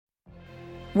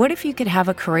What if you could have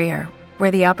a career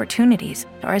where the opportunities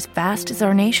are as vast as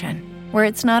our nation, where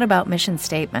it's not about mission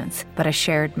statements, but a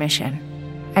shared mission?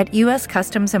 At U.S.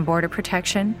 Customs and Border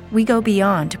Protection, we go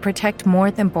beyond to protect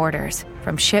more than borders.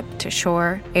 From ship to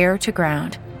shore, air to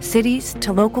ground, cities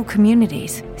to local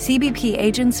communities, CBP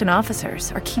agents and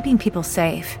officers are keeping people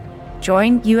safe.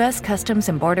 Join U.S. Customs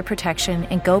and Border Protection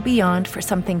and go beyond for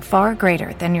something far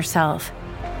greater than yourself.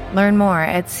 Learn more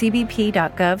at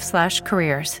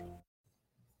cbp.gov/careers.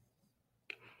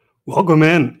 Welcome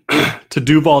in to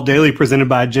Duval Daily presented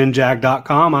by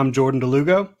GenJag.com. I'm Jordan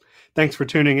DeLugo. Thanks for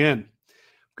tuning in.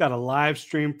 We've got a live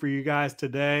stream for you guys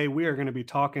today. We are going to be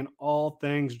talking all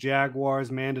things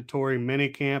Jaguars mandatory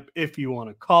minicamp, if you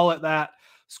want to call it that.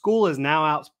 School is now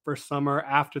out for summer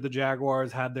after the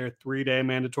Jaguars had their 3-day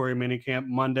mandatory minicamp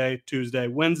Monday, Tuesday,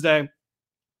 Wednesday.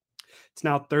 It's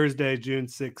now Thursday, June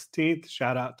 16th.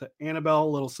 Shout out to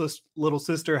Annabelle, little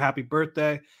sister. Happy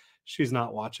birthday. She's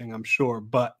not watching, I'm sure,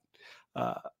 but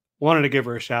wanted to give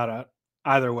her a shout out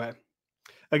either way.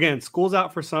 Again, school's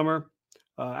out for summer.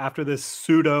 After this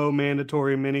pseudo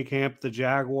mandatory minicamp, the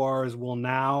Jaguars will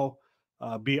now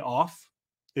be off,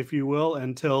 if you will,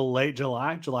 until late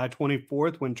July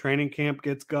 24th, when training camp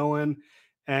gets going.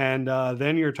 And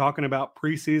then you're talking about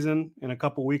preseason in a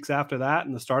couple weeks after that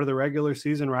and the start of the regular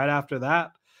season right after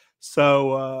that.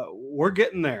 So we're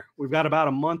getting there. We've got about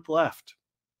a month left,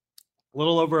 a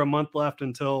little over a month left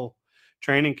until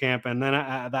training camp. And then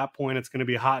at that point, it's going to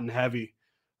be hot and heavy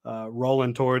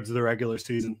rolling towards the regular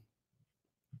season.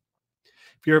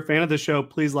 If you're a fan of the show,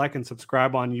 please like and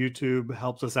subscribe on YouTube.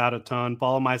 Helps us out a ton.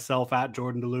 Follow myself at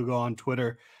Jordan DeLugo on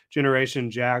Twitter, Generation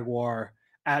Jaguar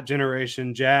at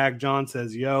Generation Jag. John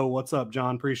says, yo, what's up,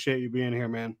 John? Appreciate you being here,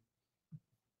 man.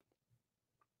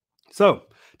 So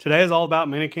today is all about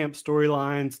minicamp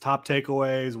storylines, top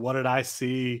takeaways. What did I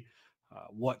see?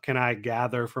 What can I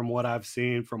gather from what I've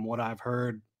seen, from what I've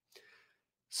heard?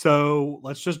 So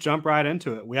let's just jump right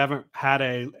into it. We haven't had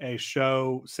a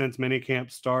show since minicamp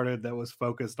started that was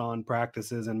focused on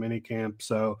practices and minicamp.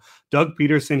 So Doug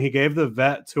Peterson, he gave the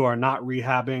vets who are not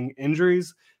rehabbing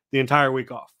injuries the entire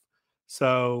week off.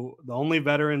 So the only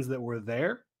veterans that were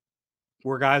there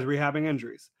were guys rehabbing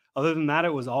injuries. Other than that,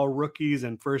 it was all rookies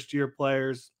and first-year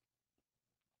players.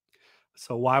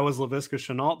 So why was Laviska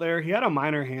Shenault there? He had a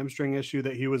minor hamstring issue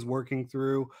that he was working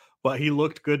through, but he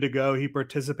looked good to go. He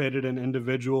participated in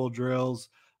individual drills.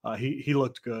 He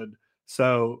looked good.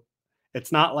 So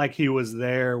it's not like he was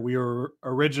there. We were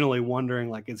originally wondering,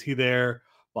 like, is he there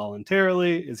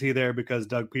voluntarily? Is he there because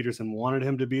Doug Peterson wanted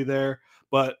him to be there?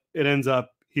 But it ends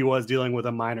up he was dealing with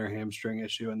a minor hamstring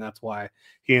issue, and that's why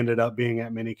he ended up being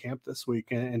at minicamp this week.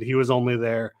 And he was only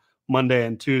there Monday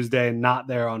and Tuesday, not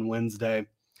there on Wednesday.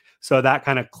 So that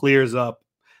kind of clears up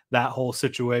that whole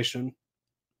situation.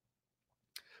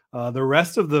 The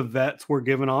rest of the vets were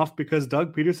given off because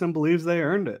Doug Peterson believes they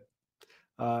earned it.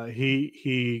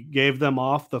 He gave them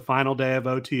off the final day of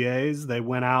OTAs. They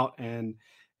went out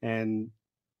and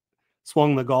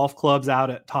swung the golf clubs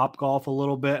out at Top Golf a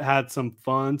little bit, had some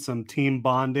fun, some team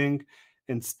bonding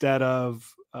instead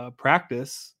of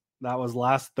practice. That was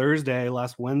last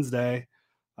Wednesday.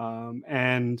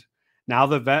 And now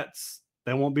the vets,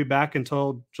 they won't be back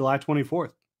until July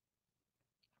 24th.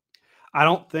 I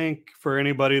don't think for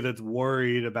anybody that's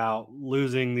worried about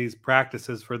losing these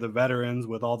practices for the veterans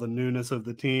with all the newness of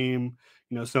the team,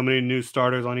 so many new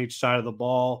starters on each side of the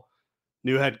ball,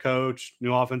 new head coach,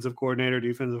 new offensive coordinator,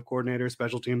 defensive coordinator,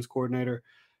 special teams coordinator,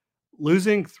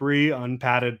 losing 3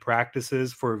 unpadded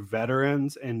practices for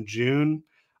veterans in June,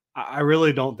 I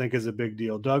really don't think is a big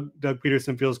deal. Doug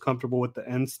Peterson feels comfortable with the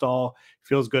install,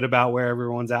 feels good about where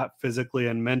everyone's at physically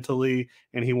and mentally,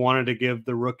 and he wanted to give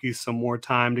the rookies some more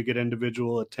time to get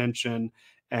individual attention.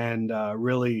 And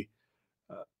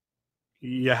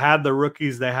you had the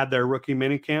rookies, they had their rookie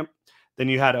minicamp. Then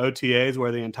you had OTAs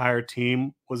where the entire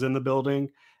team was in the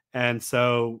building. And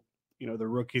so, the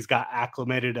rookies got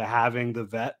acclimated to having the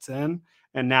vets in,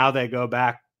 and now they go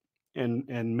back in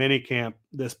minicamp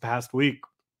this past week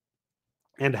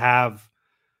and have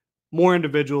more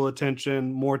individual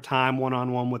attention, more time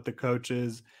one-on-one with the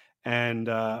coaches, and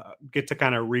get to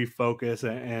kind of refocus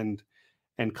and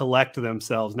collect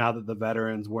themselves now that the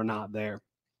veterans were not there.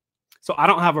 So I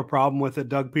don't have a problem with it.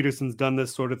 Doug Peterson's done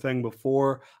this sort of thing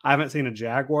before. I haven't seen a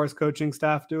Jaguars coaching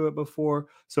staff do it before,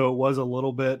 so it was a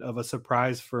little bit of a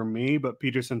surprise for me, but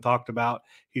Peterson talked about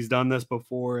he's done this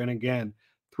before. And again,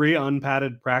 3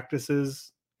 unpadded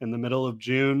practices in the middle of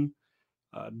June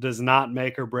does not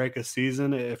make or break a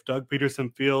season. If Doug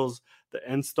Peterson feels the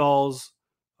installs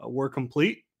were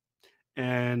complete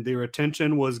and the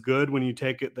retention was good when you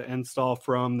take the install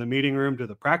from the meeting room to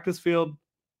the practice field,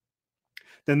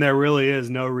 then there really is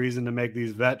no reason to make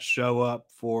these vets show up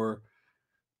for,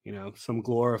 some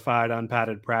glorified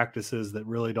unpadded practices that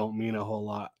really don't mean a whole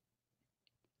lot.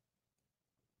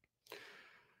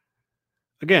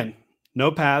 Again,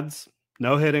 no pads,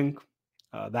 no hitting.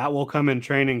 That will come in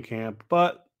training camp,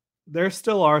 but there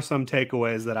still are some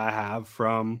takeaways that I have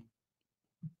from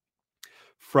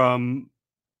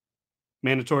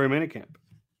mandatory minicamp.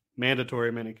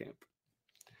 Mandatory minicamp.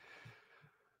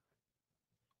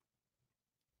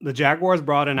 The Jaguars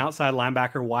brought in outside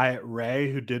linebacker Wyatt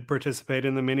Ray, who did participate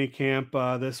in the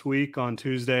minicamp this week on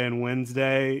Tuesday and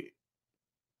Wednesday.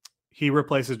 He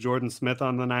replaces Jordan Smith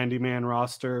on the 90-man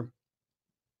roster.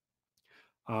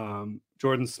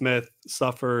 Jordan Smith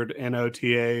suffered in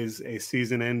OTAs a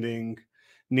season-ending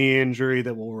knee injury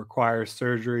that will require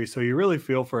surgery. So you really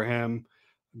feel for him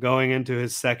going into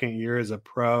his second year as a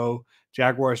pro.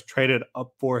 Jaguars traded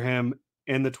up for him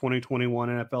in the 2021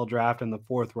 NFL draft in the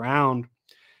 4th round.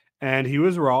 And he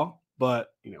was raw, but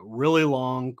really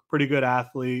long, pretty good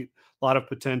athlete, a lot of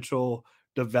potential,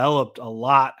 developed a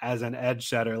lot as an edge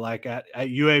setter. Like at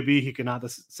UAB, he could not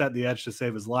set the edge to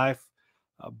save his life,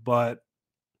 but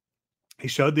he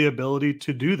showed the ability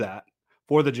to do that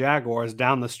for the Jaguars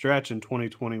down the stretch in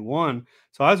 2021.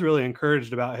 So I was really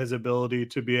encouraged about his ability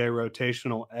to be a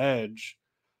rotational edge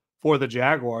for the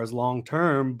Jaguars long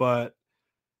term, but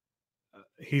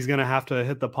he's going to have to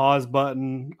hit the pause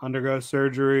button, undergo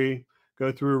surgery,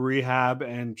 go through rehab,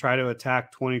 and try to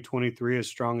attack 2023 as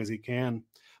strong as he can.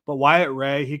 But Wyatt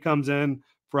Ray, he comes in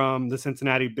from the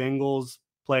Cincinnati Bengals,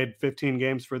 played 15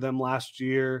 games for them last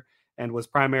year, and was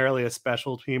primarily a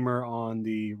special teamer on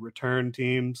the return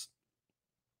teams.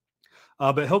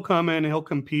 But he'll come in and he'll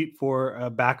compete for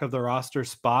a back of the roster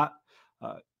spot.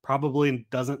 Probably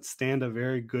doesn't stand a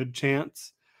very good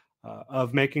chance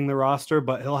of making the roster,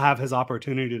 but he'll have his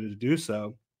opportunity to do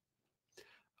so.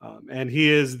 And he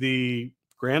is the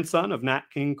grandson of Nat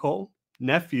King Cole,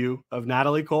 nephew of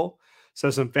Natalie Cole. So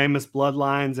some famous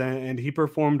bloodlines, and he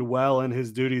performed well in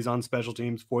his duties on special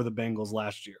teams for the Bengals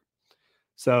last year.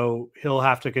 So he'll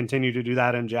have to continue to do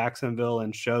that in Jacksonville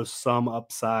and show some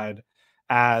upside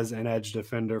as an edge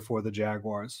defender for the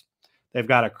Jaguars. They've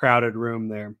got a crowded room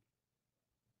there.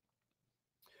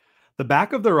 The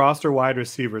back of the roster wide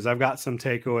receivers, I've got some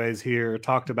takeaways here.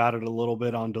 Talked about it a little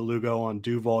bit on DeLugo on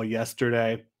Duval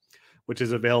yesterday, which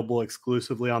is available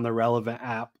exclusively on the Relevant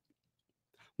app,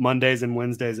 Mondays and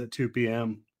Wednesdays at 2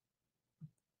 p.m.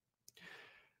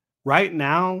 Right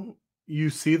now, you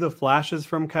see the flashes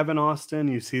from Kevin Austin.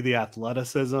 You see the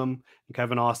athleticism.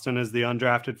 Kevin Austin is the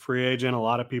undrafted free agent. A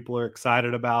lot of people are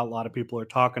excited about. A lot of people are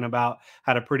talking about.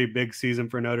 Had a pretty big season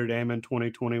for Notre Dame in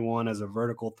 2021 as a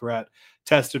vertical threat.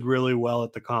 Tested really well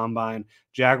at the combine.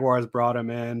 Jaguars brought him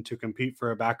in to compete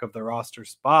for a back of the roster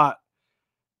spot.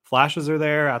 Flashes are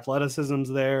there. Athleticism's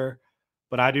there.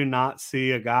 But I do not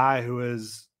see a guy who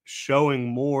is showing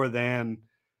more than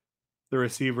the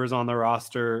receivers on the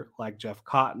roster like Jeff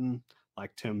Cotton,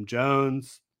 like Tim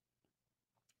Jones,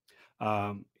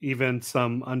 even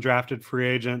some undrafted free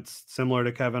agents similar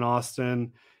to Kevin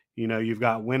Austin. You've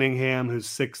got Winningham, who's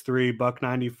 6'3",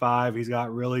 $195. He's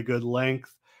got really good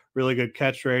length, really good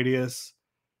catch radius.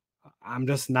 I'm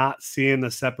just not seeing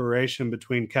the separation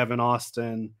between Kevin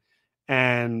Austin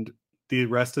and the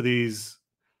rest of these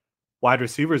wide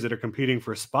receivers that are competing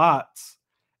for spots.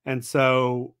 And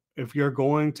so if you're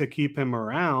going to keep him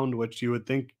around, which you would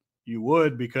think you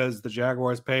would because the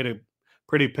Jaguars paid a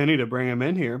pretty penny to bring him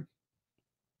in here,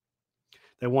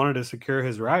 they wanted to secure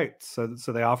his rights.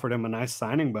 So they offered him a nice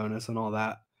signing bonus and all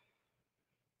that.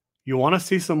 You want to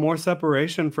see some more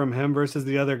separation from him versus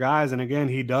the other guys. And again,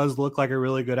 he does look like a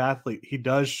really good athlete. He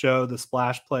does show the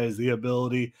splash plays, the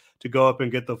ability to go up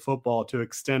and get the football, to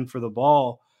extend for the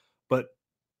ball. But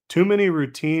too many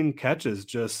routine catches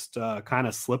just kind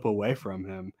of slip away from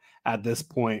him at this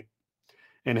point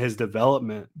in his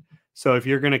development. So if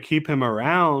you're going to keep him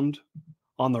around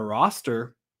on the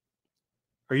roster,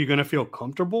 are you going to feel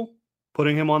comfortable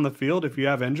putting him on the field if you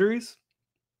have injuries?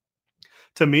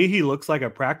 To me, he looks like a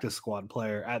practice squad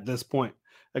player at this point.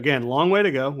 Again, long way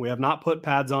to go. We have not put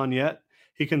pads on yet.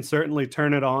 He can certainly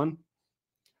turn it on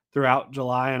throughout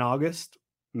July and August,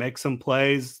 make some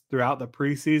plays throughout the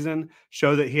preseason,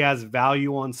 show that he has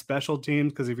value on special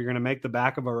teams, because if you're going to make the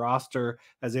back of a roster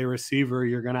as a receiver,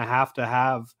 you're going to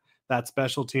have that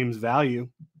special teams value.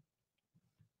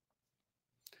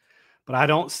 But I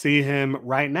don't see him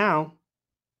right now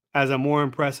as a more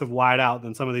impressive wideout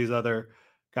than some of these other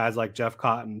guys like Jeff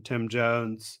Cotton, Tim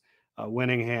Jones,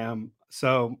 Winningham.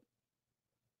 So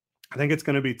I think it's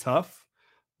going to be tough,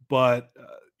 but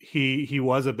he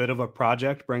was a bit of a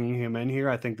project bringing him in here.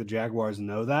 I think the Jaguars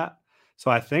know that. So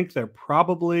I think they're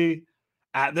probably,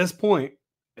 at this point,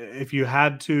 if you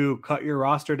had to cut your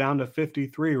roster down to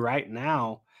 53 right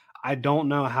now, I don't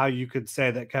know how you could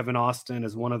say that Kevin Austin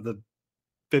is one of the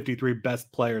 53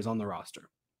 best players on the roster.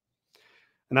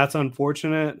 And that's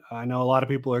unfortunate. I know a lot of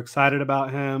people are excited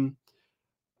about him.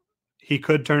 He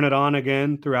could turn it on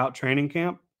again throughout training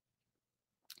camp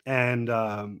and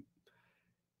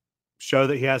show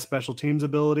that he has special teams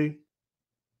ability.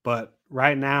 But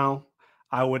right now,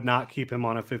 I would not keep him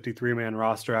on a 53-man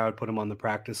roster. I would put him on the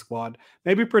practice squad.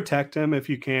 Maybe protect him if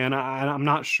you can. I'm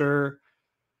not sure.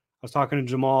 I was talking to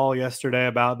Jamal yesterday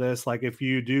about this. Like, if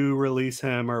you do release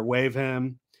him or waive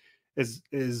him, is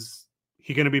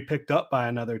he going to be picked up by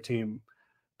another team?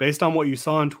 Based on what you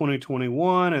saw in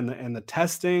 2021 and the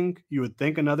testing, you would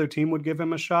think another team would give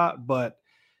him a shot. But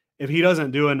if he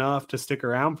doesn't do enough to stick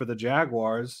around for the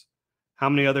Jaguars, how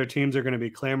many other teams are going to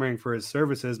be clamoring for his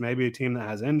services? Maybe a team that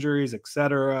has injuries,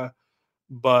 etc.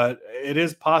 But it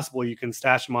is possible you can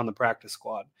stash him on the practice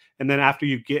squad. And then after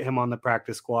you get him on the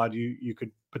practice squad, you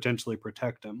could potentially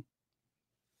protect him.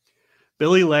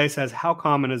 Billy Lay says, how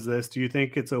common is this? Do you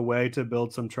think it's a way to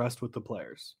build some trust with the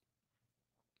players?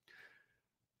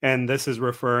 And this is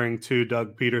referring to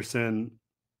Doug Peterson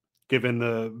giving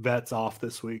the vets off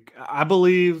this week. I don't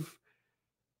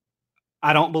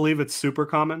believe it's super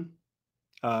common,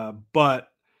 but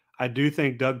I do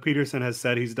think Doug Peterson has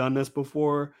said he's done this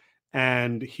before,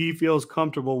 and he feels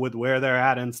comfortable with where they're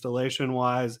at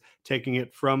installation-wise, taking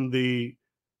it from the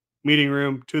meeting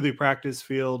room to the practice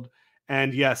field.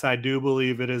 And yes, I do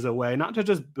believe it is a way not to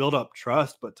just build up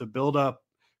trust, but to build up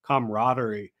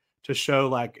camaraderie, to show,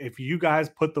 like, if you guys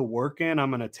put the work in, I'm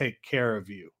going to take care of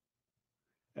you.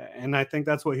 And I think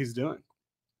that's what he's doing.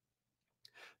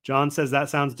 John says, that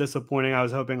sounds disappointing. I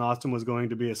was hoping Austin was going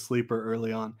to be a sleeper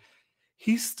early on.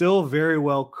 He still very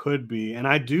well could be. And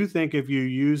I do think if you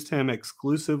used him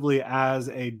exclusively as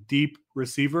a deep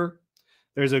receiver,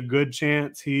 there's a good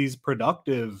chance he's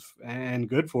productive and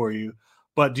good for you.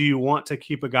 But do you want to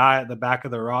keep a guy at the back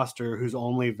of the roster whose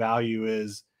only value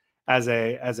is as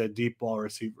a deep ball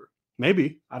receiver?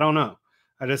 Maybe. I don't know.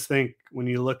 I just think when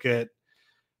you look at,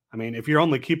 I mean, if you're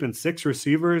only keeping 6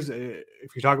 receivers,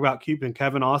 if you talk about keeping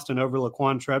Kevin Austin over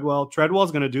Laquan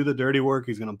Treadwell's going to do the dirty work.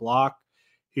 He's going to block.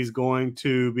 He's going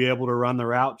to be able to run the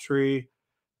route tree.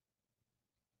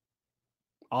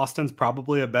 Austin's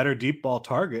probably a better deep ball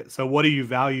target. So what do you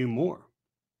value more?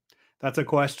 That's a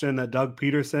question that Doug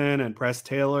Peterson and Press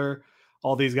Taylor,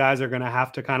 all these guys are going to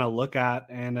have to kind of look at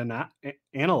and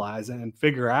analyze and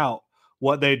figure out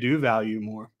what they do value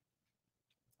more.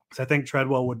 Because I think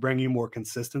Treadwell would bring you more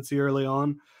consistency early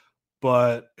on,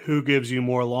 but who gives you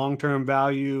more long-term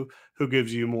value? Who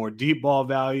gives you more deep ball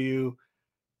value?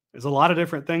 There's a lot of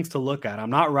different things to look at. I'm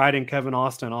not writing Kevin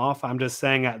Austin off. I'm just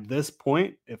saying at this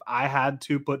point, if I had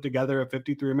to put together a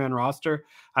 53-man roster,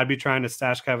 I'd be trying to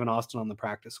stash Kevin Austin on the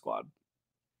practice squad.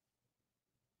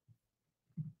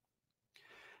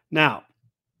 Now,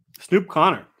 Snoop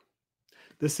Connor.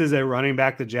 This is a running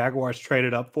back the Jaguars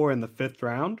traded up for in the 5th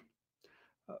round.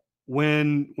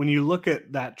 When you look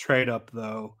at that trade up,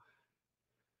 though,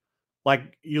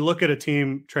 like you look at a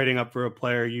team trading up for a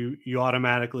player, you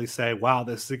automatically say, wow,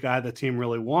 this is a guy the team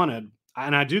really wanted.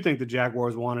 And I do think the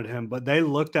Jaguars wanted him, but they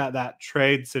looked at that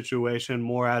trade situation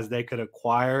more as they could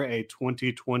acquire a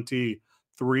 2023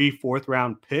 4th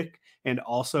round pick and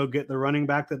also get the running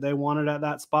back that they wanted at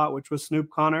that spot, which was Snoop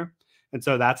Connor. And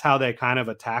so that's how they kind of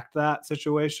attacked that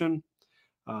situation.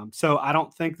 So I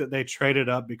don't think that they traded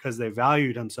up because they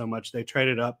valued him so much. They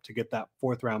traded up to get that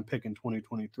 4th round pick in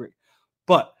 2023.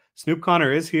 But Snoop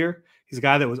Connor is here. He's a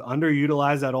guy that was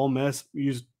underutilized at Ole Miss,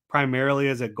 used primarily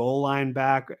as a goal line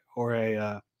back or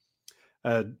a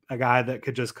guy that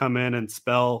could just come in and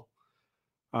spell.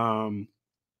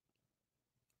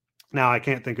 Now I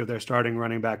can't think of their starting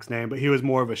running back's name, but he was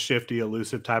more of a shifty,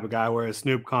 elusive type of guy, whereas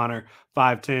Snoop Connor,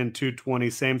 5'10", 220,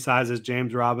 same size as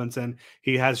James Robinson.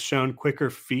 He has shown quicker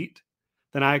feet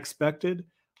than I expected.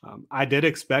 I did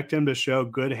expect him to show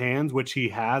good hands, which he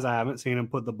has. I haven't seen him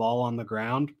put the ball on the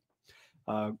ground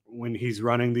when he's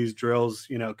running these drills,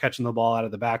 catching the ball out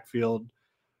of the backfield.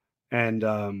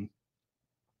 And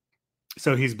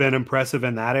so he's been impressive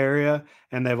in that area.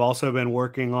 And they've also been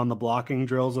working on the blocking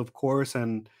drills, of course,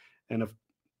 and if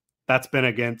that's been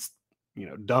against,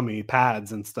 dummy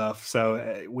pads and stuff.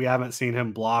 So we haven't seen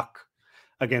him block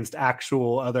against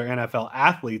actual other NFL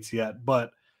athletes yet.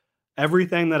 But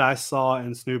everything that I saw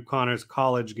in Snoop Connor's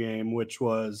college game, which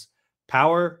was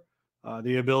power,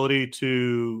 the ability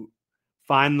to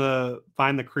find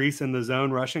the crease in the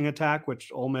zone rushing attack,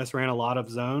 which Ole Miss ran a lot of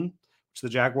zone, which the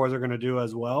Jaguars are going to do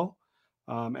as well.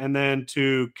 and then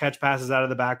to catch passes out of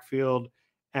the backfield.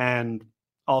 And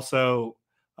also,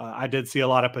 I did see a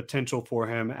lot of potential for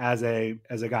him as a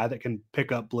guy that can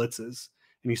pick up blitzes,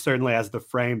 and he certainly has the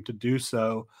frame to do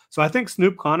so. So I think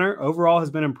Snoop Connor overall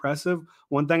has been impressive.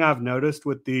 One thing I've noticed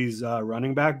with these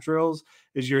running back drills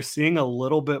is you're seeing a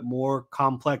little bit more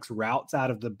complex routes out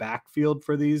of the backfield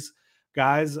for these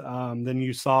guys than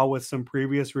you saw with some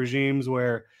previous regimes,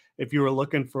 where if you were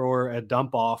looking for a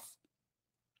dump off,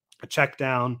 a check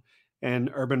down, and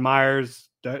Urban Meyer's,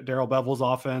 Daryl Bevel's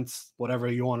offense, whatever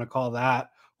you want to call that,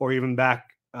 or even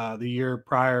back the year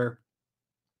prior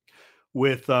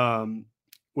with Gruden,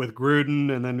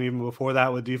 and then even before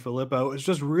that with DiFilippo, it's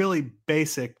just really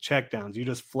basic checkdowns. You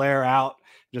just flare out,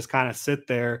 just kind of sit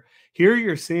there. Here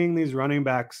you're seeing these running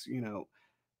backs,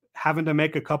 having to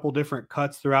make a couple different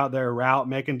cuts throughout their route,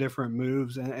 making different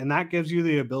moves, and that gives you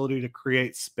the ability to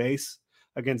create space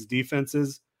against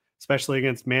defenses, especially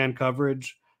against man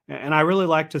coverage. And I really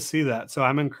like to see that. So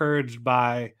I'm encouraged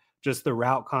by just the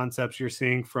route concepts you're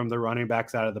seeing from the running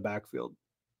backs out of the backfield.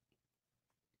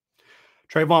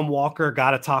 Trayvon Walker,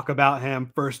 got to talk about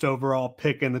him. First overall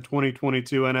pick in the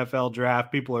 2022 NFL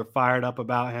draft. People are fired up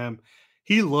about him.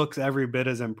 He looks every bit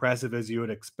as impressive as you would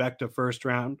expect a first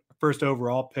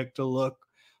overall pick to look.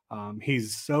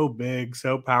 He's so big,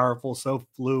 so powerful, so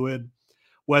fluid.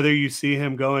 Whether you see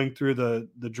him going through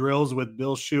the drills with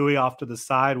Bill Shuey off to the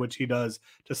side, which he does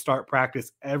to start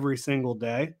practice every single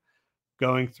day,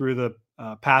 going through the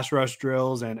pass rush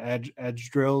drills and edge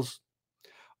drills,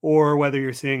 or whether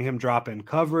you're seeing him drop in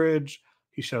coverage,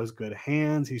 he shows good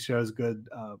hands, he shows good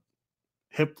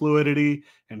hip fluidity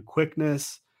and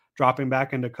quickness, dropping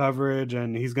back into coverage,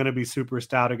 and he's going to be super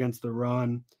stout against the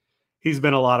run. He's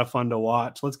been a lot of fun to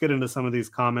watch. Let's get into some of these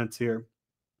comments here.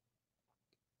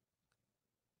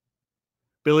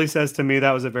 Billy says, to me,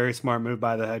 that was a very smart move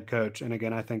by the head coach. And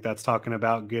again, I think that's talking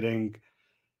about getting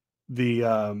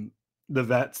the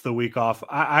vets the week off.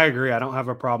 I agree. I don't have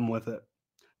a problem with it.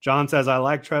 John says, I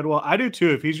like Treadwell. I do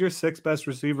too. If he's your sixth best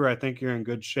receiver, I think you're in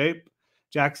good shape.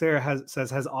 Jack Sayre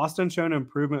says, has Austin shown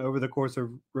improvement over the course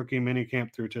of rookie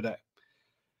minicamp through today?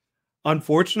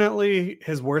 Unfortunately,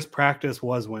 his worst practice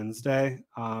was Wednesday.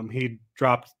 He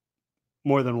dropped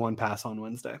more than one pass on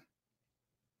Wednesday.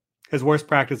 His worst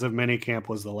practice of minicamp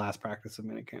was the last practice of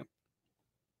minicamp.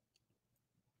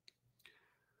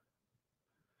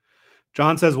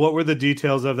 John says, what were the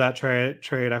details of that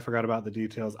trade? I forgot about the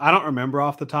details. I don't remember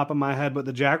off the top of my head, but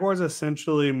the Jaguars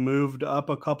essentially moved up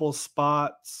a couple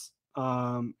spots.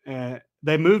 And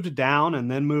they moved down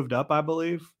and then moved up, I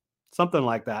believe. Something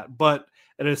like that. But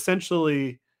it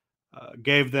essentially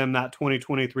gave them that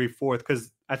 2023 fourth,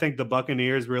 because I think the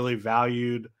Buccaneers really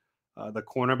valued the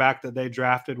cornerback that they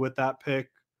drafted with that pick,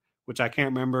 which I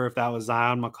can't remember if that was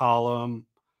Zion McCollum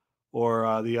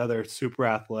or the other super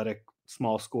athletic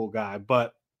small school guy.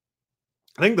 But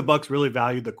I think the Bucs really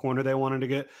valued the corner they wanted to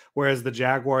get, whereas the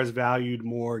Jaguars valued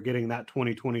more getting that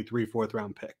 2023 fourth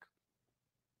round pick.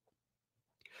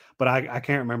 But I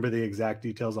can't remember the exact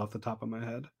details off the top of my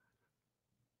head.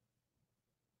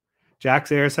 Jack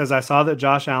Sayre says, I saw that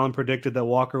Josh Allen predicted that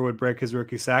Walker would break his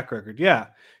rookie sack record. Yeah,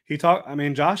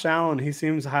 Josh Allen, he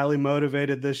seems highly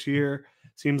motivated this year.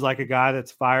 Seems like a guy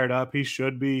that's fired up. He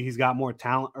should be. He's got more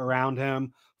talent around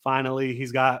him. Finally,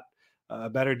 he's got a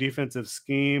better defensive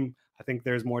scheme. I think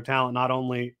there's more talent not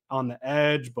only on the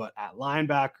edge, but at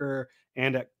linebacker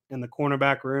and in the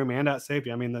cornerback room and at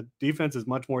safety. I mean, the defense is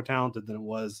much more talented than it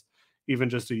was even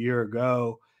just a year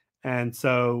ago. And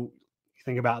so you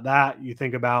think about that. You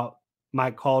think about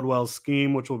Mike Caldwell's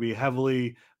scheme, which will be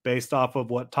heavily based off of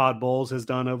what Todd Bowles has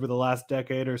done over the last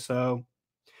decade or so.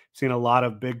 Seen a lot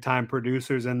of big-time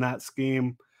producers in that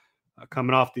scheme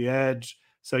coming off the edge.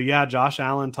 So, yeah, Josh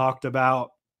Allen talked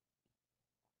about,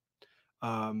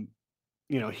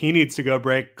 he needs to go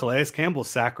break Calais Campbell's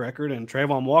sack record, and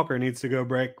Trayvon Walker needs to go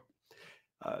break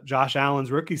Josh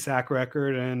Allen's rookie sack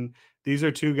record. And these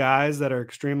are two guys that are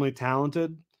extremely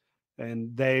talented,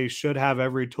 and they should have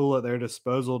every tool at their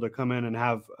disposal to come in and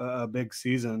have a big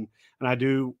season. And I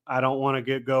don't want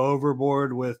to go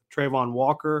overboard with Trayvon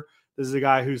Walker. This is a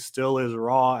guy who still is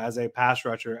raw as a pass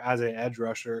rusher, as an edge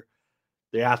rusher.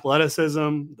 The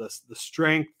athleticism, the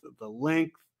strength, the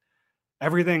length,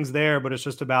 everything's there, but it's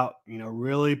just about,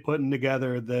 really putting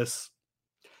together this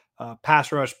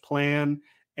pass rush plan,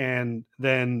 and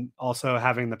then also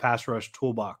having the pass rush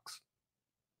toolbox.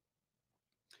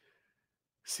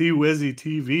 C Wizzy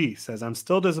TV says, I'm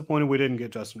still disappointed we didn't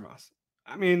get Justin Ross.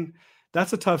 I mean,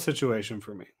 that's a tough situation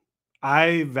for me.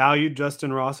 I valued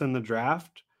Justin Ross in the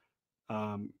draft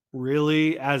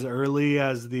really as early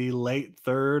as the late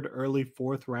third, early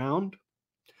fourth round.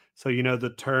 So,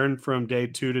 the turn from day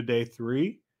 2 to day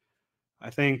 3, I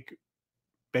think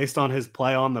based on his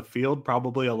play on the field,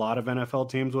 probably a lot of NFL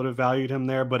teams would have valued him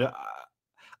there. But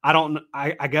I don't.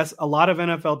 I guess a lot of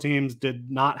NFL teams did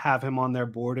not have him on their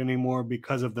board anymore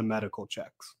because of the medical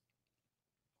checks.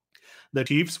 The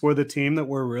Chiefs were the team that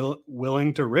were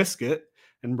willing to risk it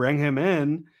and bring him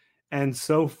in. And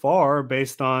so far,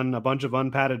 based on a bunch of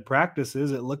unpadded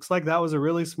practices, it looks like that was a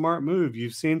really smart move.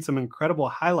 You've seen some incredible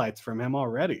highlights from him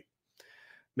already,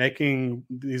 making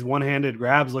these one-handed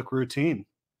grabs look routine.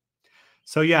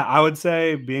 So yeah, I would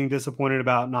say being disappointed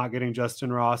about not getting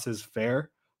Justin Ross is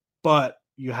fair, but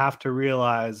you have to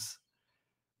realize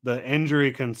the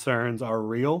injury concerns are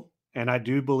real, and I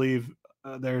do believe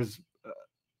there's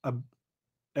a,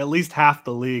 at least half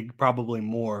the league, probably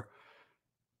more,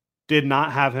 did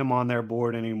not have him on their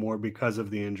board anymore because of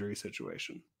the injury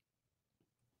situation.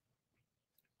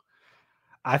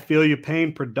 I feel you.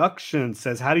 Payne Production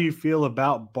says, how do you feel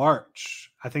about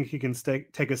Barch? I think he can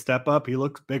take a step up. He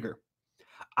looks bigger.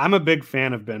 I'm a big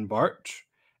fan of Ben Barch,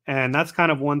 and that's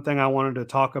kind of one thing I wanted to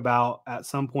talk about at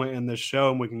some point in this show,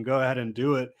 and we can go ahead and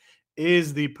do it,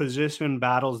 is the position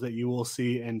battles that you will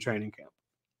see in training camp.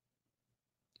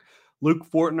 Luke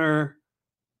Fortner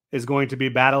is going to be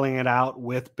battling it out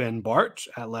with Ben Barch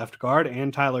at left guard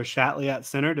and Tyler Shatley at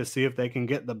center to see if they can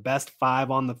get the best 5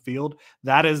 on the field.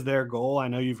 That is their goal. I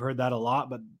know you've heard that a lot,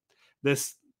 but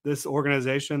this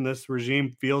organization, this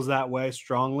regime feels that way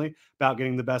strongly about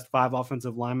getting the best 5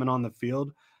 offensive linemen on the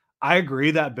field. I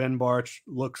agree that Ben Barch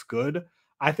looks good.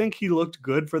 I think he looked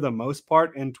good for the most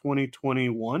part in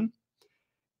 2021.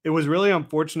 It was really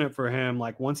unfortunate for him.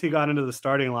 Like, once he got into the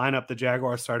starting lineup, the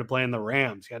Jaguars started playing the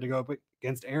Rams. He had to go up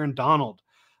against Aaron Donald.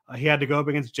 He had to go up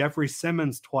against Jeffrey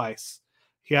Simmons twice.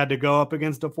 He had to go up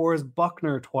against DeForest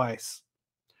Buckner twice.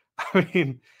 I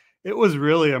mean, it was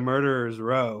really a murderer's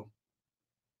row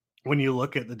when you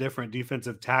look at the different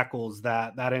defensive tackles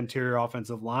that interior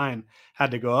offensive line had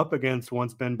to go up against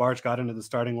once Ben Barch got into the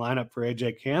starting lineup for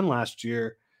AJ Cann last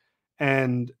year.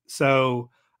 And so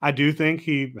I do think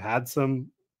he had some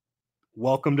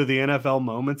welcome to the NFL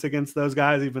moments against those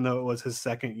guys, even though it was his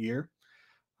second year.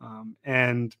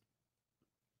 And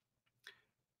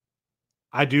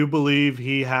I do believe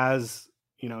he has,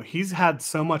 he's had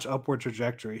so much upward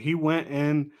trajectory. He went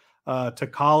in to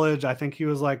college. I think he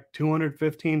was like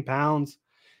 215 pounds.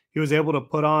 He was able to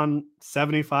put on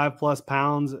 75 plus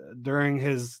pounds during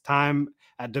his time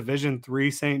at Division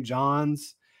III St.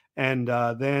 John's. And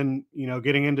then,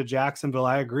 getting into Jacksonville,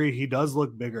 I agree. He does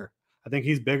look bigger. I think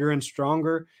he's bigger and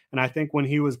stronger. And I think when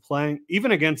he was playing,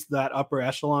 even against that upper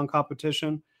echelon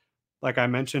competition, like I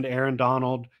mentioned, Aaron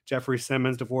Donald, Jeffrey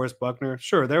Simmons, DeForest Buckner,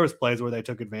 sure, there was plays where they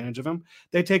took advantage of him.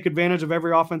 They take advantage of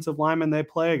every offensive lineman they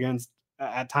play against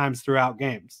at times throughout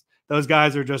games. Those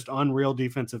guys are just unreal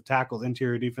defensive tackles,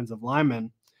 interior defensive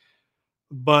linemen.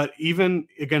 But even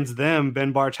against them,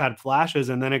 Ben Barch had flashes,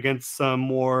 and then against some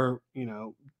more,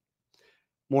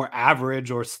 more average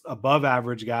or above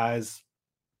average guys,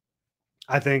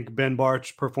 I think Ben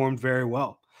Barch performed very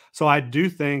well. So I do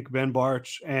think Ben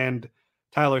Barch and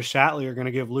Tyler Shatley are going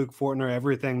to give Luke Fortner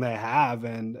everything they have,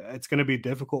 and it's going to be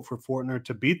difficult for Fortner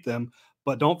to beat them.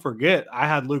 But don't forget, I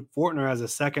had Luke Fortner as a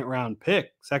second-round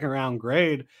pick, second-round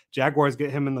grade. Jaguars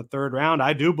get him in the 3rd round.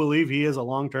 I do believe he is a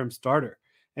long-term starter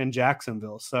in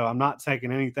Jacksonville. So I'm not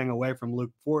taking anything away from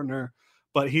Luke Fortner,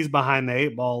 but he's behind the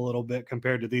 8 ball a little bit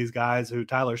compared to these guys who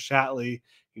Tyler Shatley,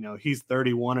 he's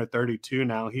 31 or 32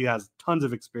 now. He has tons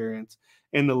of experience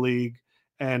in the league.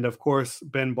 And of course,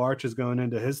 Ben Barch is going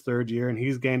into his 3rd year, and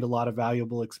he's gained a lot of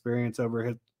valuable experience over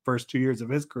his first 2 years of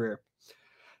his career.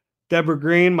 Deborah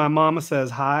Green, my mama, says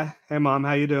hi. Hey, Mom,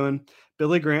 how you doing?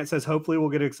 Billy Grant says, hopefully we'll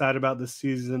get excited about this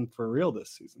season for real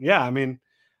this season. Yeah, I mean,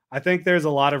 I think there's a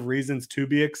lot of reasons to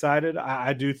be excited.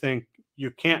 I do think you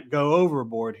can't go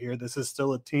overboard here. This is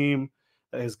still a team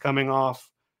that is coming off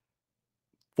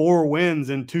 4 wins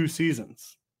in 2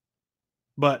 seasons.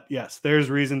 But yes, there's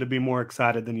reason to be more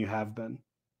excited than you have been.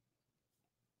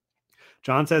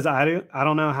 John says, I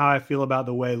don't know how I feel about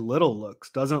the way Little looks.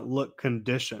 Doesn't look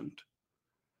conditioned.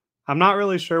 I'm not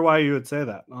really sure why you would say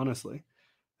that, honestly.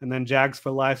 And then Jags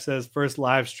for Life says, first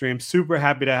live stream. Super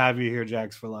happy to have you here,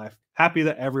 Jags for Life. Happy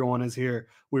that everyone is here.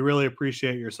 We really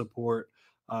appreciate your support.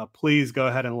 Please go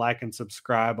ahead and like and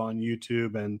subscribe on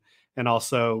YouTube. And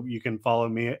also you can follow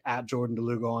me at Jordan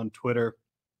DeLugo on Twitter,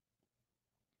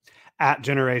 at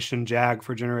Generation Jag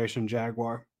for Generation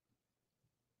Jaguar.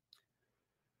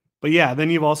 But yeah, then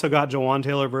you've also got Jawan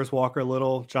Taylor versus Walker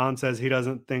Little. John says he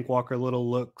doesn't think Walker Little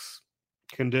looks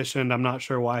conditioned. I'm not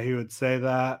sure why he would say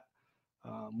that.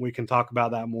 We can talk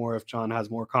about that more if John has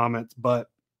more comments.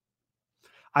 But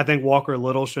I think Walker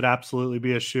Little should absolutely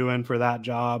be a shoo-in for that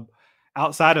job.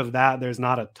 Outside of that, there's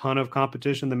not a ton of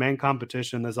competition. The main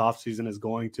competition this offseason is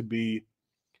going to be,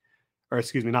 or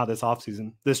excuse me, not this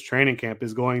offseason, this training camp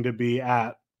is going to be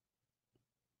at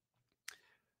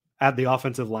the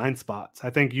offensive line spots. I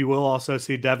think you will also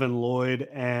see Devin Lloyd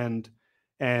and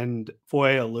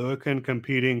Foye Oluokun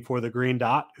competing for the green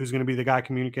dot, who's going to be the guy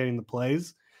communicating the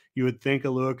plays. You would think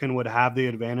Oluokun would have the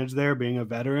advantage there, being a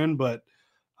veteran, but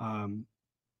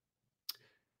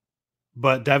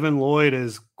Devin Lloyd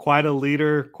is quite a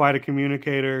leader, quite a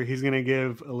communicator. He's going to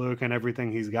give Oluokun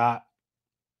everything he's got.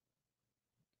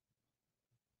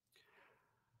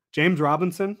 James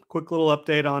Robinson, quick little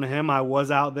update on him. I was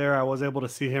out there. I was able to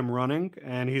see him running,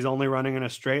 and he's only running in a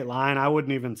straight line. I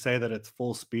wouldn't even say that it's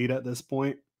full speed at this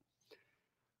point.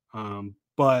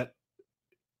 But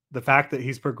the fact that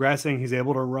he's progressing, he's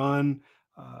able to run,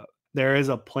 there is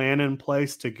a plan in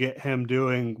place to get him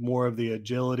doing more of the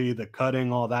agility, the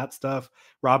cutting, all that stuff.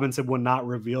 Robinson would not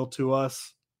reveal to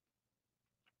us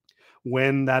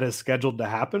when that is scheduled to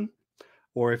happen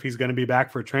or if he's going to be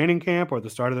back for training camp or the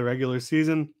start of the regular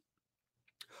season.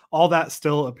 All that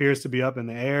still appears to be up in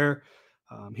the air.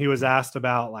 He was asked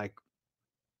about, like,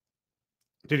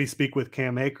 did he speak with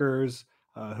Cam Akers,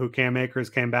 who Cam Akers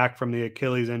came back from the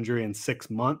Achilles injury in 6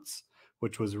 months,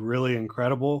 which was really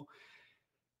incredible.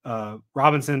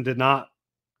 Robinson did not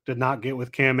get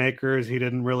with Cam Akers. He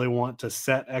didn't really want to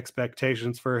set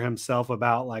expectations for himself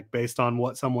about, like, based on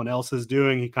what someone else is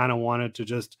doing. He kind of wanted to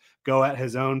just go at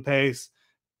his own pace,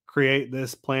 create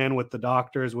this plan with the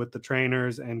doctors, with the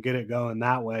trainers, and get it going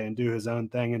that way and do his own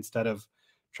thing instead of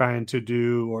trying to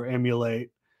do or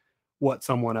emulate what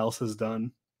someone else has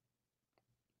done.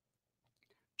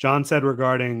 John said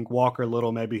regarding Walker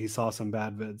Little, maybe he saw some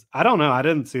bad vids. I don't know. I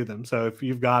didn't see them. So if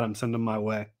you've got them, send them my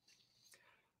way.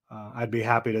 I'd be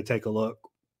happy to take a look.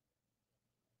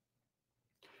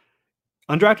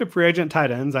 Undrafted free agent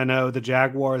tight ends. I know the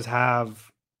Jaguars have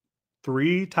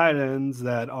 3 tight ends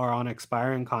that are on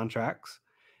expiring contracts,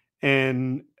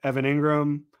 and Evan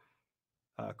Ingram,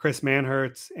 Chris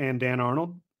Manhertz, and Dan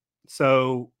Arnold.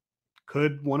 So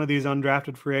could one of these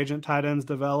undrafted free agent tight ends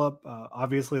develop?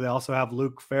 Obviously, they also have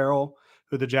Luke Farrell,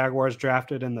 who the Jaguars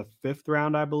drafted in the 5th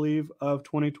round, I believe, of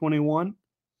 2021.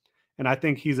 And I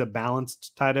think he's a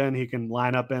balanced tight end. He can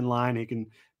line up in line. He can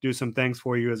do some things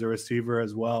for you as a receiver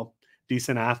as well.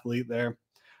 Decent athlete there.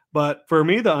 But for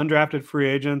me, the undrafted free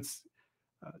agents,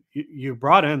 you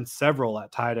brought in several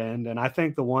at tight end, and I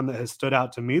think the one that has stood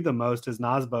out to me the most is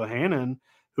Naz Bohannon,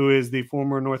 who is the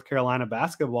former North Carolina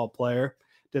basketball player.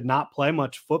 Did not play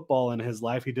much football in his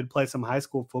life. He did play some high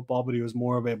school football, but he was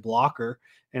more of a blocker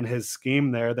in his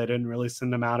scheme there. They didn't really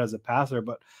send him out as a passer,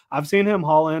 but I've seen him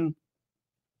haul in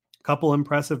a couple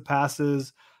impressive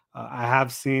passes. I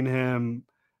have seen him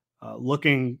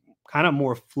looking kind of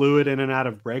more fluid in and out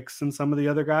of breaks than some of the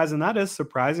other guys. And that is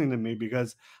surprising to me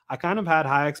because I kind of had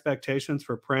high expectations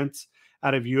for Prince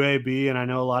out of UAB. And I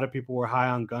know a lot of people were high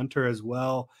on Gunter as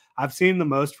well. I've seen the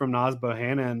most from Naz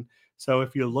Bohannon. So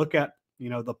if you look at,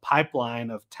 the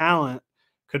pipeline of talent,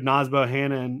 could Naz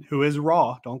Bohannon, who is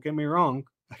raw, don't get me wrong.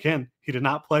 Again, he did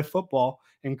not play football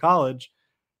in college.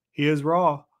 He is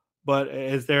raw. But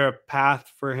is there a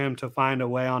path for him to find a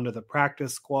way onto the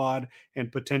practice squad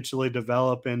and potentially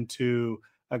develop into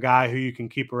a guy who you can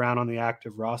keep around on the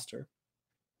active roster?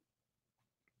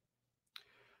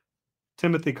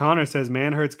 Timothy Connor says,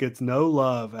 Manhertz gets no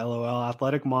love, LOL.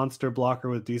 Athletic monster blocker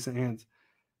with decent hands.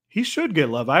 He should get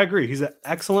love. I agree. He's an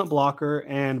excellent blocker,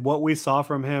 and what we saw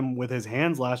from him with his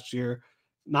hands last year,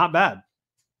 not bad.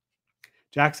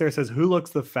 Jack Sayre says, who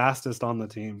looks the fastest on the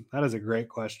team? That is a great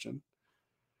question.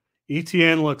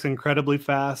 ETN looks incredibly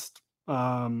fast.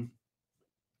 Jamal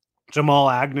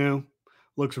Agnew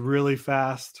looks really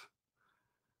fast.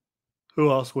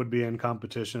 Who else would be in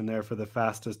competition there for the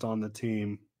fastest on the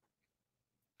team?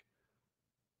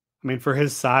 I mean, for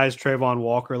his size, Trayvon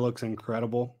Walker looks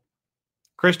incredible.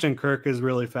 Christian Kirk is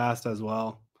really fast as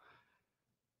well.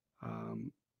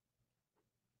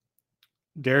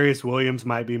 Darius Williams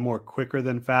might be more quicker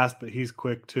than fast, but he's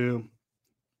quick too.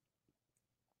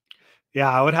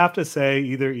 Yeah, I would have to say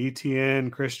either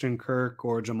ETN, Christian Kirk,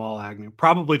 or Jamal Agnew.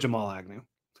 Probably Jamal Agnew,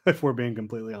 if we're being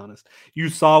completely honest. You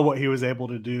saw what he was able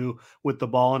to do with the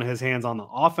ball in his hands on the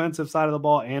offensive side of the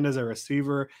ball and as a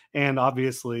receiver, and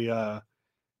obviously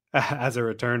as a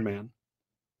return man.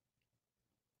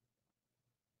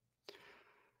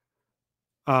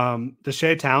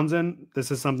 Deshae Townsend, this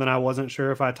is something I wasn't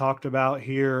sure if I talked about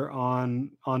here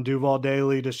on Duval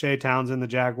Daily. Deshae Townsend, the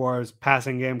Jaguars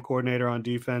passing game coordinator on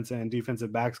defense and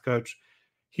defensive backs coach.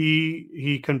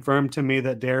 He confirmed to me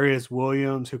that Darius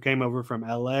Williams, who came over from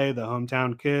LA, the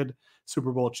hometown kid,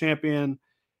 Super Bowl champion,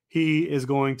 he's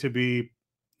going to be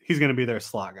their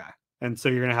slot guy. And so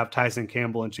you're going to have Tyson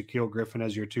Campbell and Shaquille Griffin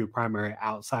as your two primary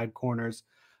outside corners.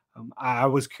 I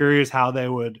was curious how they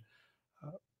would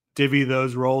divvy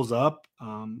those roles up,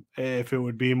 if it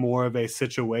would be more of a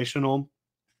situational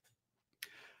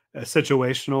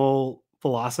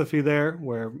philosophy there,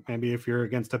 where maybe if you're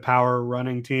against a power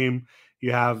running team,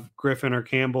 you have Griffin or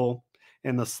Campbell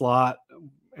in the slot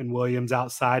and Williams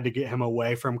outside to get him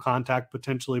away from contact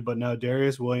potentially. But no,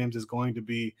 Darius Williams is going to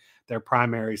be their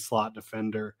primary slot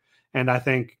defender. And I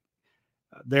think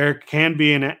there can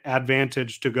be an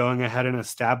advantage to going ahead and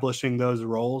establishing those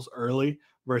roles early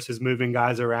versus moving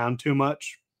guys around too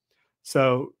much.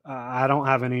 So I don't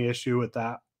have any issue with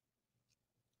that.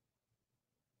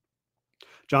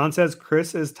 John says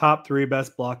Chris is top 3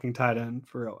 best blocking tight end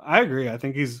for real. I agree. I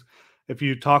think if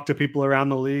you talk to people around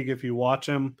the league, if you watch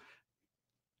him,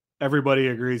 everybody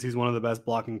agrees he's one of the best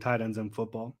blocking tight ends in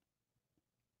football.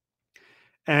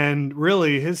 And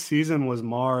really, his season was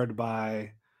marred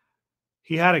by,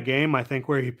 he had a game, I think,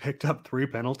 where he picked up 3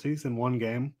 penalties in one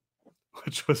game,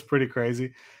 which was pretty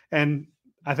crazy. And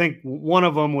I think one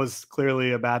of them was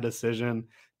clearly a bad decision.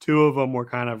 2 of them were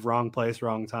kind of wrong place,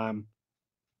 wrong time.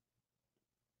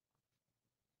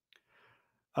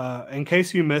 In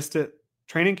case you missed it,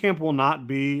 training camp will not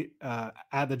be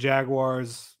at the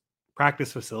Jaguars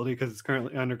practice facility because it's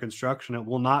currently under construction. It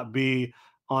will not be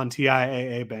on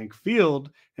TIAA Bank Field.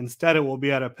 Instead, it will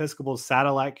be at Episcopal's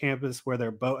satellite campus where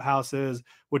their boathouse is,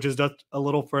 which is just a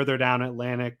little further down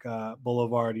Atlantic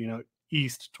Boulevard,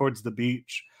 east towards the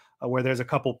beach, where there's a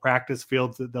couple practice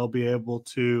fields that they'll be able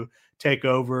to take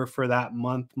over for that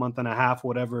month and a half,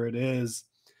 whatever it is,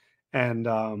 and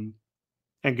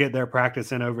get their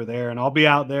practice in over there. And I'll be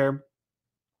out there.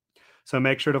 So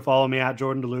make sure to follow me at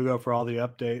Jordan DeLugo for all the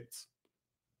updates.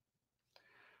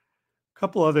 A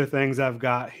couple other things I've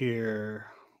got here.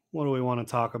 What do we want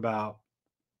to talk about?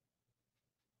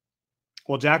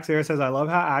 Well, Jack Sayre says, I love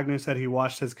how Agnew said he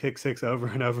watched his kick six over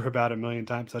and over about 1,000,000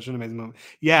 times. Such an amazing moment.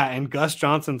 Yeah, and Gus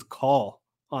Johnson's call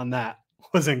on that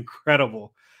was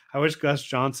incredible. I wish Gus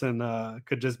Johnson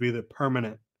could just be the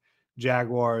permanent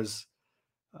Jaguars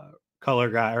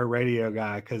color guy or radio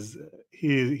guy, because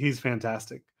he's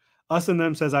fantastic. Us and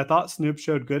Them says, I thought Snoop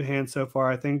showed good hands so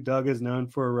far. I think Doug is known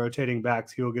for rotating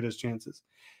backs. He will get his chances.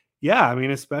 Yeah, I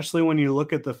mean, especially when you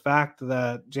look at the fact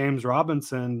that James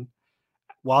Robinson,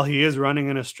 while he is running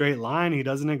in a straight line, he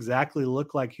doesn't exactly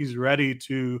look like he's ready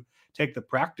to take the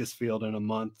practice field in a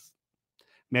month.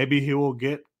 Maybe he will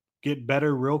get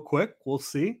better real quick. We'll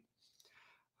see.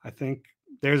 I think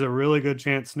there's a really good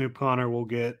chance Snoop Conner will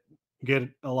get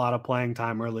a lot of playing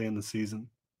time early in the season.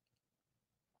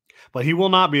 But he will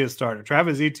not be a starter.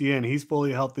 Travis Etienne, he's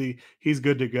fully healthy. He's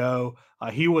good to go.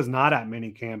 He was not at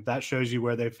minicamp. That shows you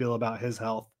where they feel about his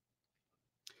health.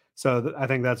 So I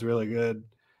think that's really good.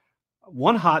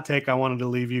 One hot take I wanted to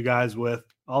leave you guys with.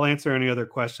 I'll answer any other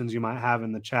questions you might have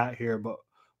in the chat here. But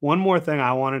one more thing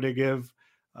I wanted to give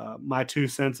my 2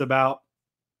 cents about.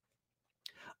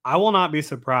 I will not be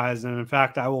surprised. And in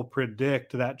fact, I will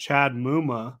predict that Chad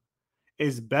Muma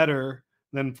is better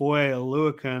than Foye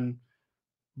Oluokun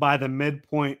by the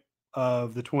midpoint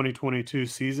of the 2022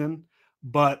 season,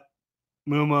 but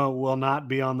Muma will not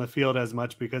be on the field as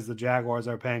much because the Jaguars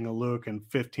are paying Oluokun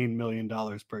 $15 million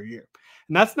per year.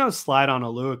 And that's no slight on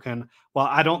Oluokun. While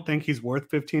I don't think he's worth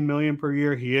 $15 million per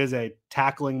year, he is a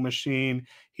tackling machine.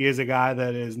 He is a guy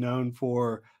that is known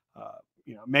for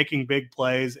making big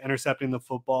plays, intercepting the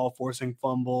football, forcing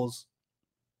fumbles.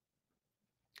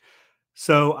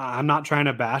 So I'm not trying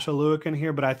to bash Oluokun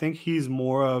here, but I think he's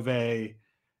more of a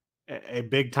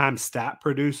big time stat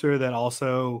producer that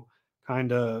also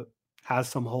kind of has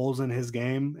some holes in his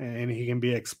game and he can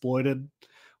be exploited.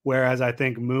 Whereas I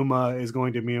think Muma is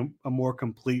going to be a more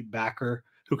complete backer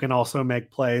who can also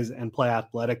make plays and play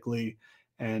athletically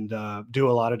and do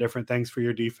a lot of different things for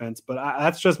your defense. But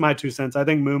that's just my 2 cents. I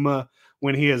think Muma,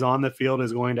 when he is on the field,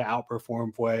 is going to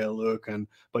outperform Foye Oluokun,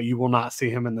 but you will not see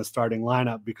him in the starting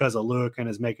lineup because Oluokun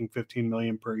is making $15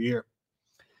 million per year.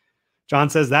 John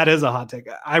says that is a hot take.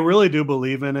 I really do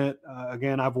believe in it.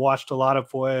 Again, I've watched a lot of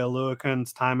Foye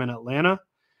Oluokun's time in Atlanta,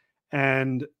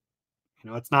 and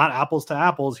it's not apples to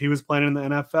apples. He was playing in the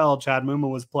NFL. Chad Muma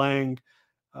was playing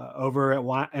over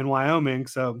in Wyoming,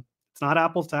 so it's not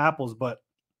apples to apples. But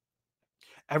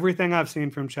everything I've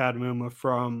seen from Chad Muma,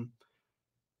 from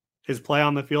his play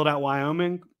on the field at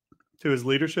Wyoming to his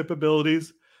leadership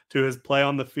abilities to his play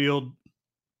on the field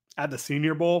at the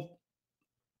Senior Bowl,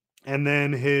 and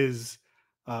then his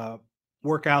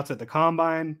workouts at the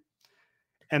Combine,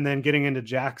 And then getting into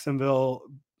Jacksonville,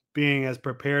 being as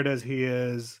prepared as he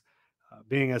is,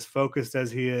 being as focused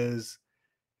as he is.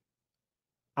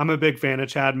 I'm a big fan of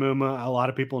Chad Muma. A lot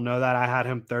of people know that. I had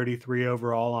him 33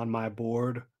 overall on my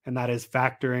board, and that is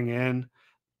factoring in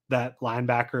that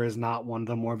linebacker is not one of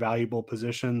the more valuable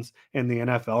positions in the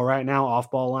NFL right now,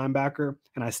 off-ball linebacker,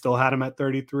 and I still had him at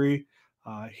 33.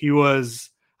 I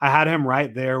had him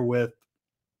right there with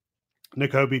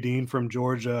Nakobe Dean from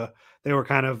Georgia. They were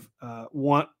kind of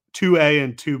 2A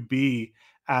and 2B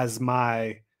as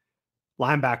my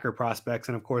linebacker prospects.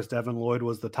 And of course, Devin Lloyd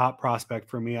was the top prospect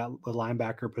for me at the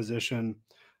linebacker position.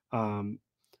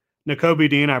 Nakobe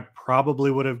Dean, I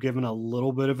probably would have given a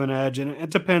little bit of an edge, and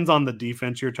it depends on the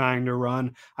defense you're trying to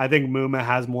run. I think Muma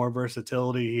has more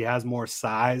versatility. He has more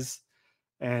size,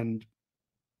 and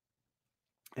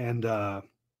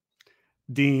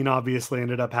Dean obviously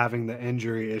ended up having the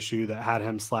injury issue that had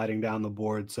him sliding down the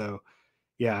board. So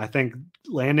yeah, I think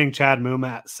landing Chad Muma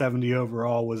at 70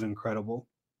 overall was incredible.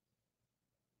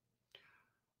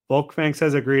 Volkfang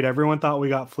says agreed. Everyone thought we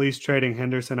got fleece trading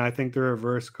Henderson. I think the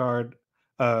reverse card.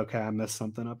 Oh, okay, I missed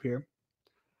something up here.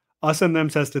 Us and Them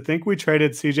says to think we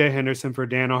traded CJ Henderson for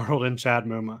Dan Arnold and Chad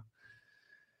Muma.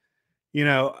 You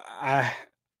know, I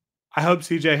hope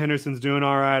CJ Henderson's doing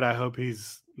all right. I hope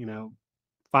he's,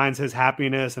 finds his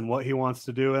happiness and what he wants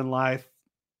to do in life.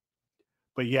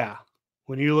 But yeah,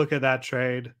 when you look at that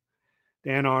trade,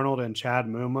 Dan Arnold and Chad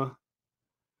Muma,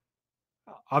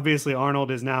 obviously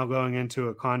Arnold is now going into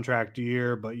a contract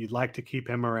year, but you'd like to keep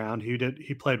him around.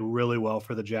 He played really well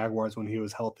for the Jaguars when he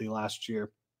was healthy last year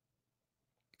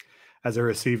as a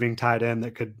receiving tight end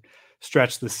that could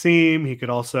stretch the seam. He could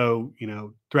also,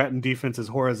 threaten defenses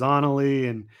horizontally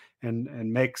and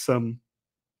make some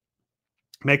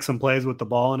plays with the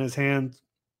ball in his hands.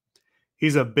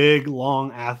 He's a big,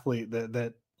 long athlete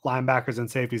that linebackers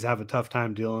and safeties have a tough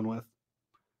time dealing with.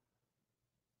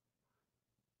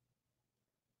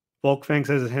 Volkfang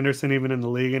says, is Henderson even in the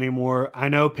league anymore? I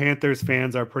know Panthers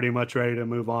fans are pretty much ready to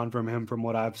move on from him from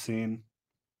what I've seen.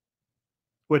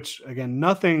 Which, again,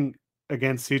 nothing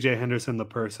against CJ Henderson, the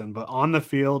person, but on the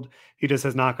field, he just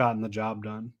has not gotten the job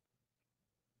done.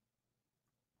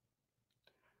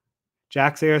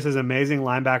 Jack Sayre says, amazing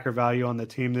linebacker value on the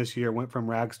team this year, went from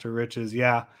rags to riches.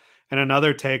 Yeah, and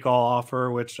another take-all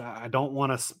offer, which I don't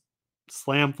want to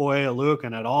slam Foye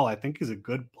Oluokun at all. I think he's a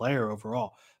good player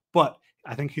overall, but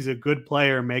I think he's a good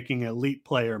player making elite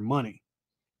player money.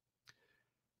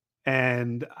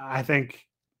 And I think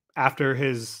after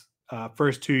his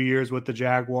first 2 years with the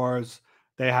Jaguars,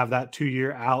 they have that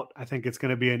 2-year out. I think it's going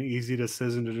to be an easy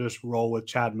decision to just roll with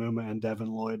Chad Muma and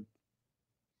Devin Lloyd,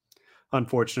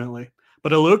 unfortunately.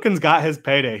 But Oluokun's got his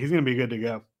payday. He's going to be good to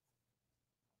go.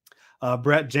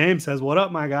 Brett James says, what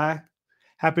up, my guy?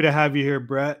 Happy to have you here,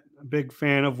 Brett. A big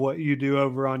fan of what you do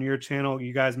over on your channel.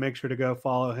 You guys make sure to go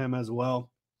follow him as well.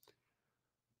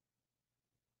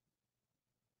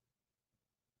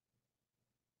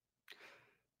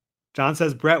 John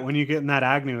says, Brett, when you get in that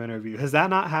Agnew interview, has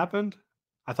that not happened?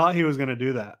 I thought he was going to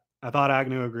do that. I thought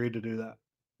Agnew agreed to do that.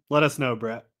 Let us know,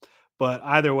 Brett. But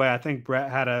either way, I think Brett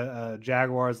had a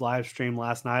Jaguars live stream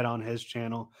last night on his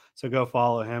channel. So go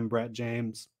follow him, Brett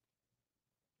James.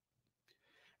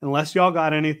 Unless y'all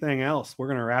got anything else, we're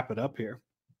going to wrap it up here.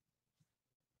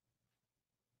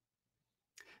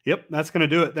 Yep, that's going to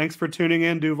do it. Thanks for tuning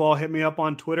in. Duval, hit me up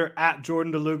on Twitter at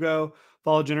Jordan DeLugo.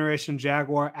 Follow Generation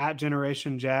Jaguar at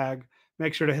Generation Jag.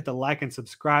 Make sure to hit the like and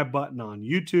subscribe button on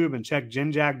YouTube and check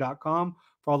genjag.com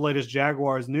for all the latest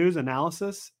Jaguars news,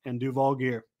 analysis, and Duval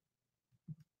gear.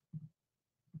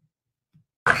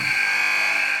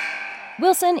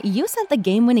 Wilson, you sent the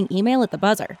game-winning email at the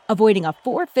buzzer, avoiding a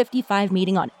 4:55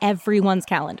 meeting on everyone's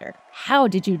calendar. How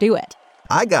did you do it?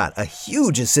 I got a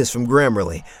huge assist from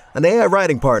Grammarly, an AI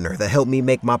writing partner that helped me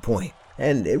make my point.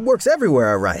 And it works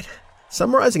everywhere I write.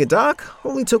 Summarizing a doc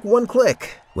only took one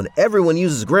click. When everyone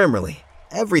uses Grammarly,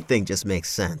 everything just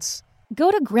makes sense. Go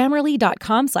to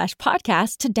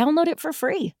Grammarly.com/podcast to download it for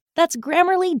free. That's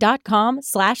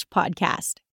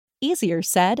Grammarly.com/podcast. Easier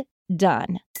said,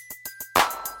 done.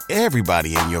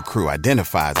 Everybody in your crew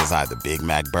identifies as either Big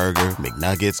Mac Burger,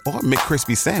 McNuggets, or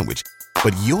McCrispy Sandwich.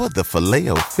 But you're the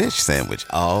Filet-O-Fish Sandwich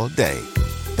all day.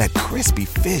 That crispy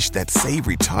fish, that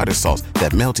savory tartar sauce,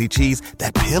 that melty cheese,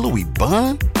 that pillowy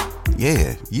bun.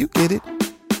 Yeah, you get it.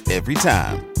 Every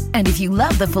time. And if you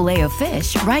love the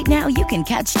Filet-O-Fish, right now you can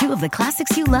catch two of the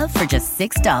classics you love for just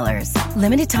 $6.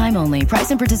 Limited time only.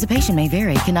 Price and participation may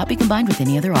vary. Cannot be combined with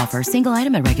any other offer. Single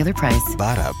item at regular price.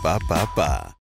 Ba-da-ba-ba-ba.